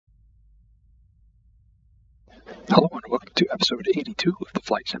Hello and welcome to episode 82 of the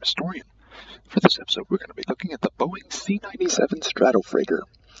Flight Sim Historian. For this episode, we're going to be looking at the Boeing C-97 Stratofreighter.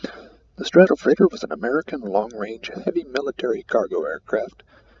 The Stratofreighter was an American long-range heavy military cargo aircraft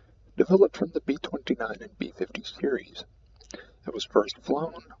developed from the B-29 and B-50 series. It was first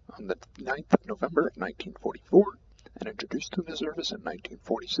flown on the 9th of November 1944 and introduced to the service in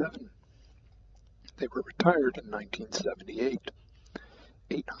 1947. They were retired in 1978.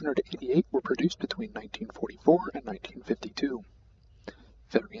 888 were produced between 1944 and 1952.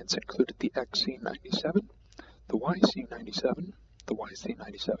 Variants included the XC-97, the YC-97, the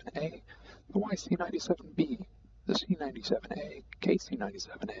YC-97A, the YC-97B, the C-97A,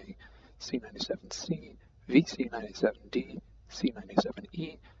 KC-97A, C-97C, VC-97D,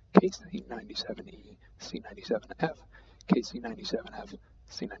 C-97E, KC-97E, C-97F, KC-97F,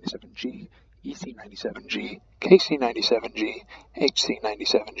 C-97G, EC-97G, KC-97G,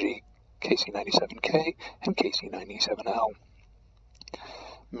 HC-97G, KC-97K, and KC-97L.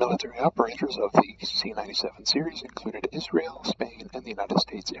 Military operators of the C-97 series included Israel, Spain, and the United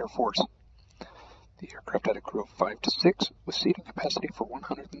States Air Force. The aircraft had a crew of 5 to 6, with seating capacity for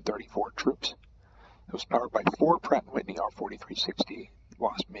 134 troops. It was powered by 4 Pratt & Whitney R4360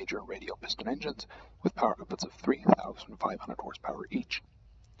 Wasp major radial piston engines with power outputs of 3,500 horsepower each.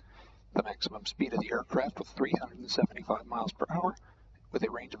 The maximum speed of the aircraft was 375 miles per hour, with a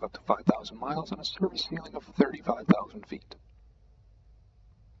range of up to 5,000 miles and a service ceiling of 35,000 feet.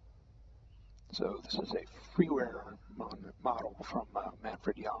 So this is a freeware model from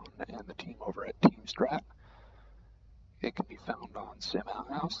Manfred Jahn and the team over at Team Strat. It can be found on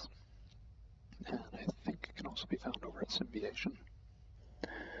SimHouse, and I think it can also be found over at Simviation.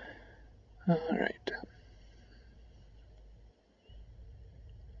 Alright.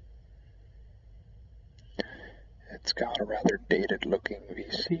 It's got a rather dated looking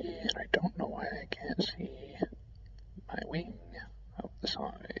VC, and I don't know why I can't see my wing out the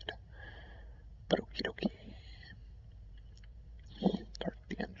side. But okie dokie. Start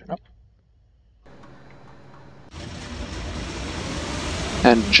the engine up.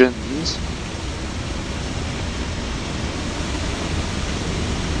 Engines.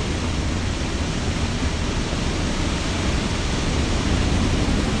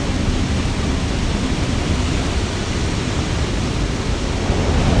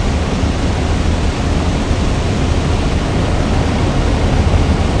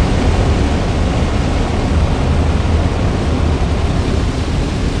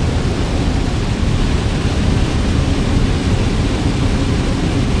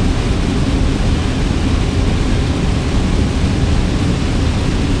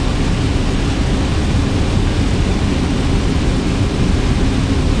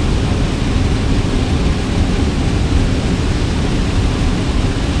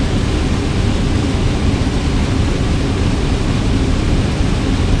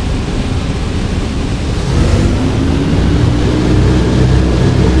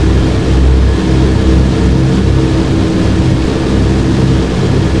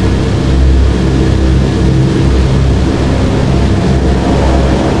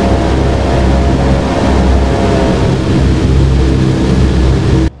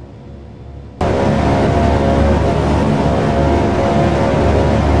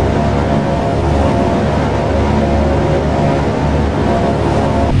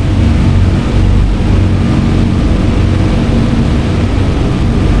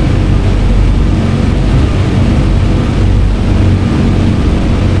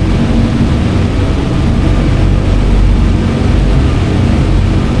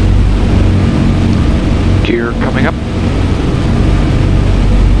 Coming up.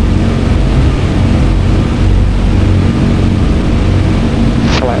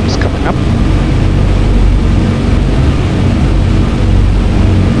 Flaps coming up.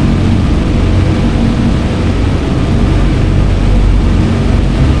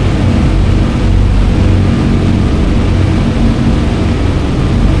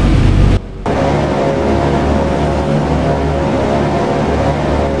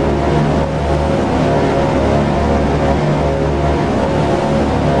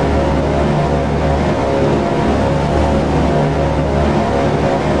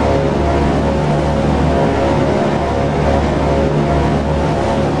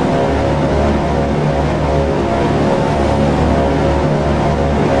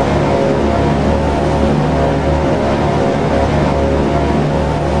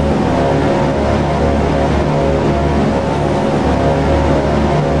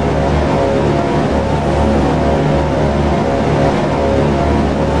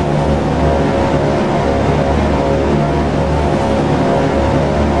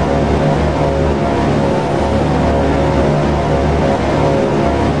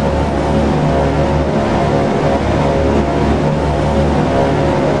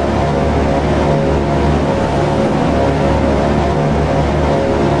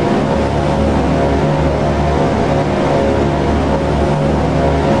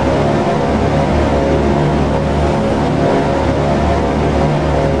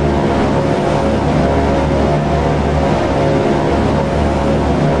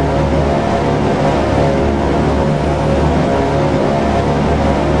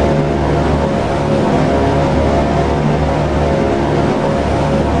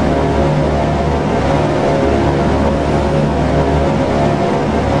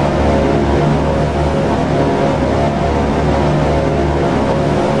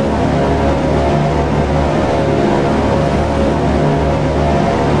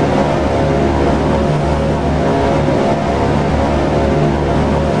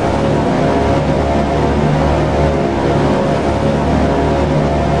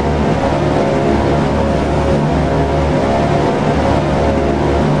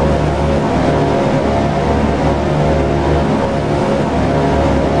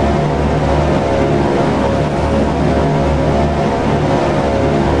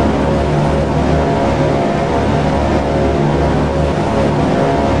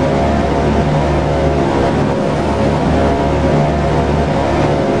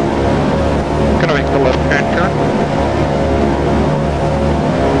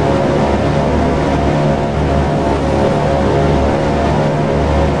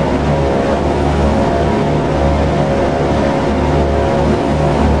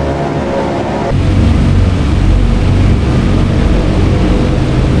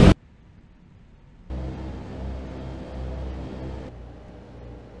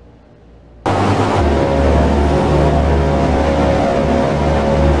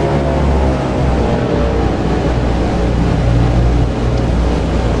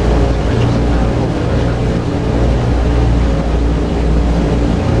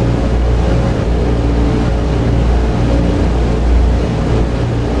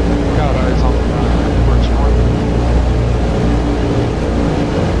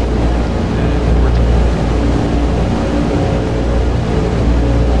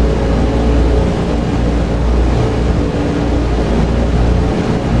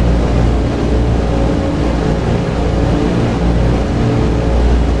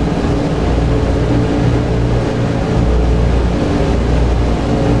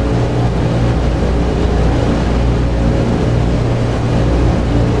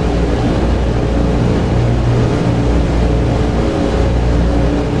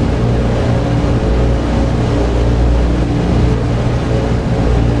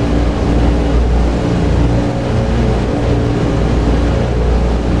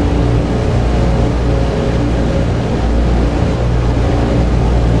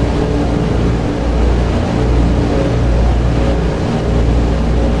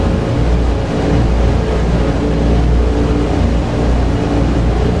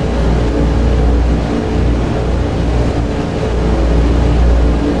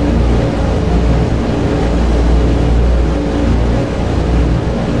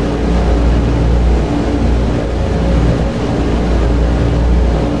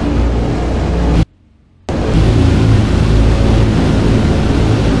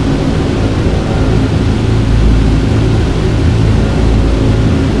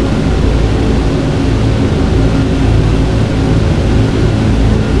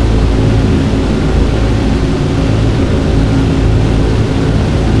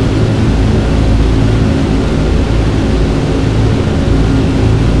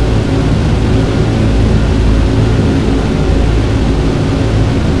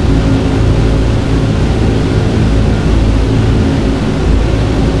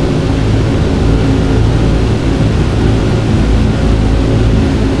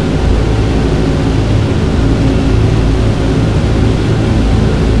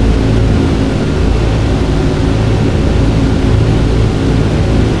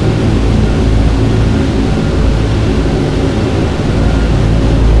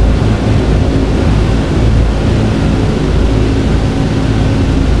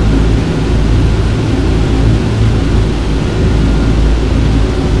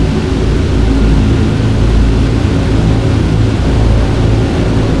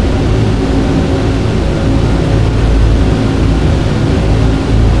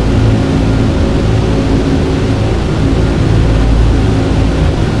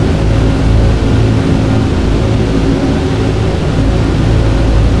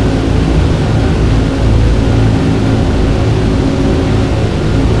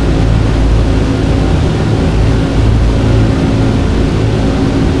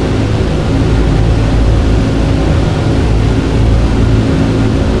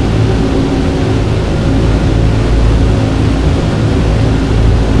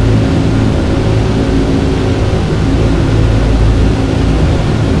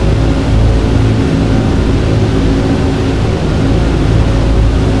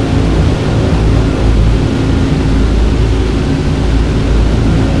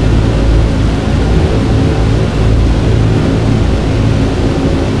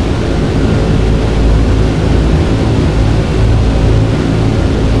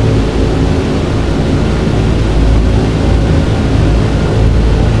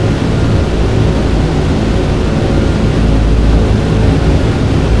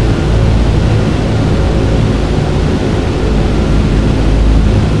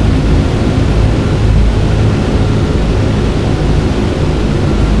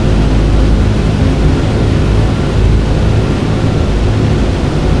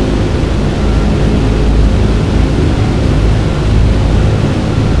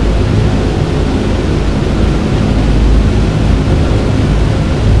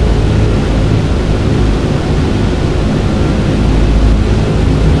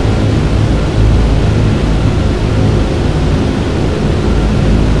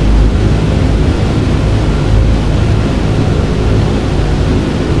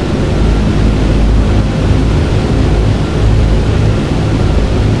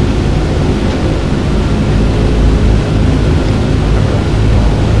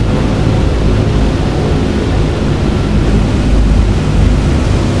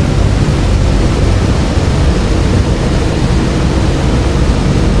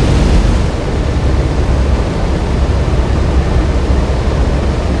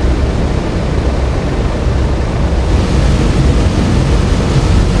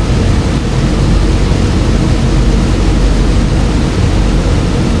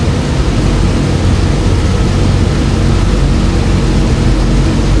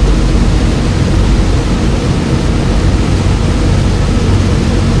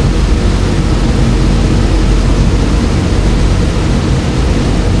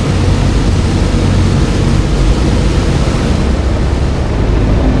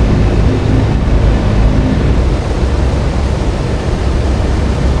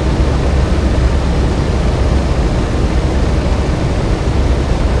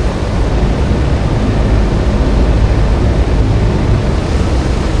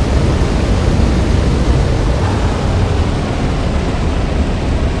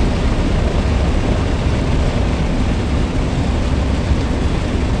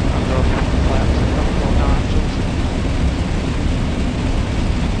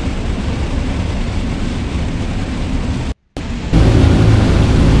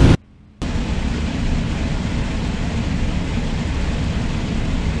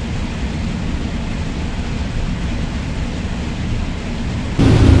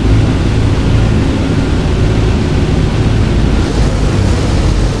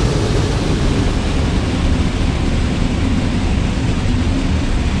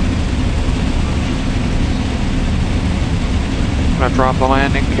 drop the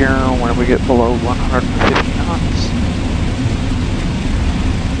landing gear when we get below 150 knots.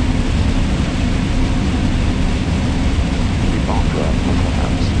 Keep on dropping the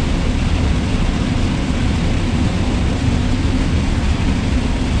flaps.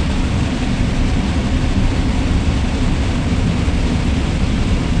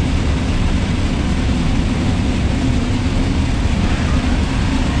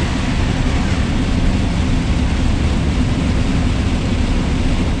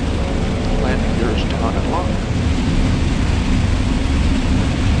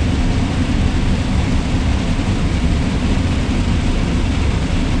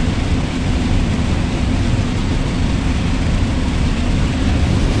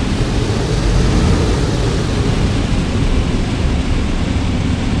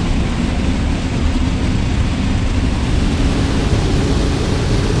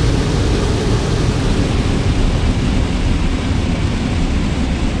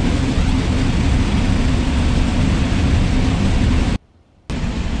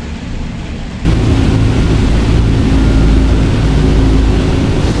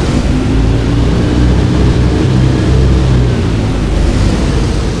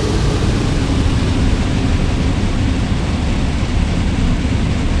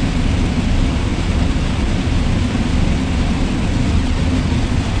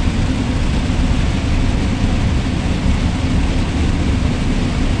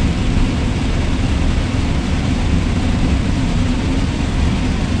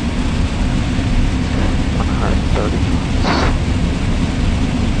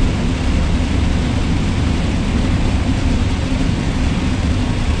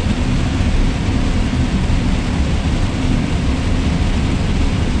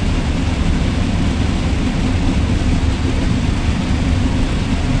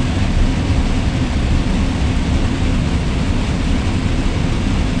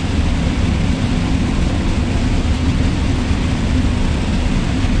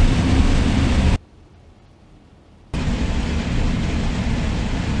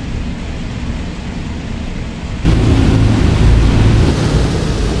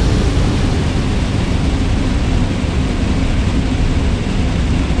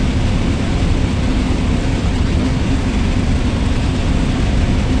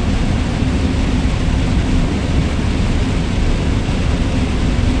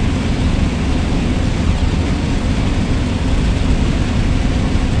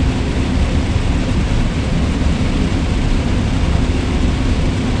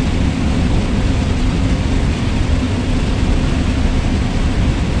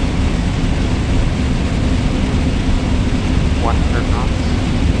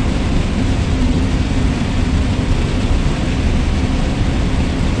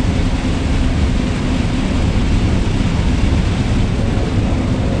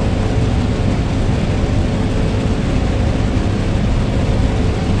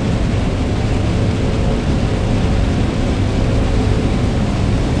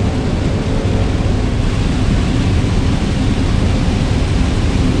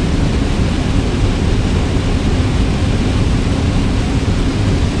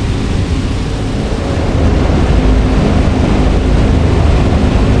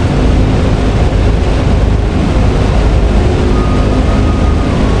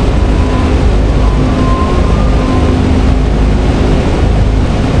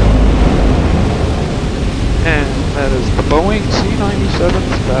 Boeing C-97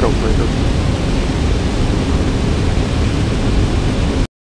 Stratofreighter.